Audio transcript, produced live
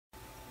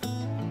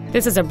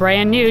This is a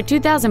brand new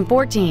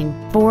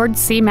 2014 Ford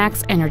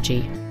C-Max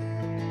Energy.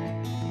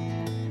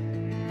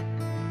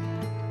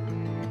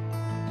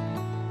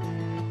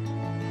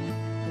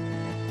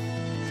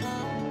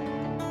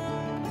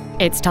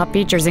 Its top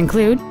features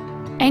include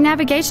a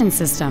navigation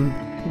system,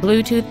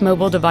 Bluetooth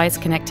mobile device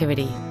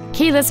connectivity,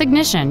 keyless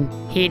ignition,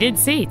 heated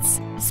seats,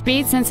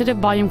 speed-sensitive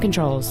volume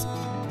controls,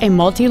 a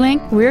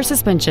multi-link rear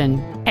suspension,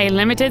 a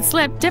limited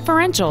slip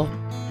differential,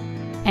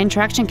 and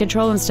traction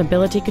control and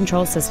stability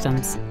control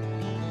systems.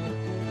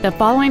 The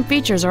following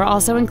features are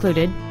also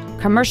included: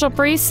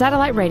 commercial-free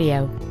satellite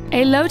radio,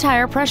 a low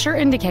tire pressure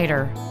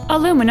indicator,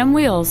 aluminum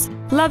wheels,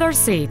 leather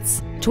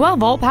seats,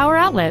 12-volt power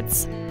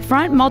outlets,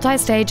 front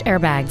multi-stage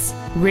airbags,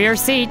 rear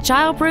seat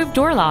child-proof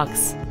door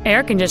locks,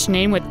 air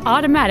conditioning with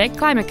automatic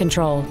climate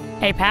control,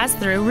 a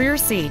pass-through rear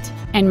seat,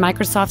 and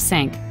Microsoft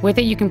Sync. With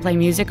it, you can play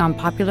music on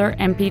popular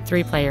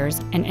MP3 players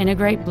and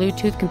integrate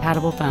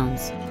Bluetooth-compatible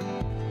phones.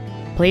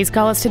 Please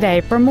call us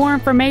today for more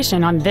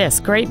information on this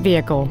great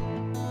vehicle.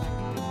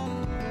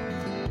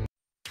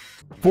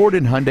 Ford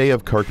and Hyundai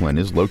of Kirkland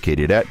is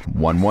located at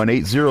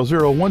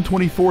 11800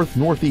 124th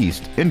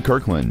Northeast in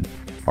Kirkland.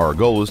 Our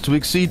goal is to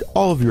exceed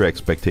all of your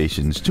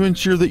expectations to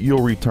ensure that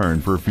you'll return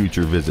for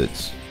future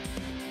visits.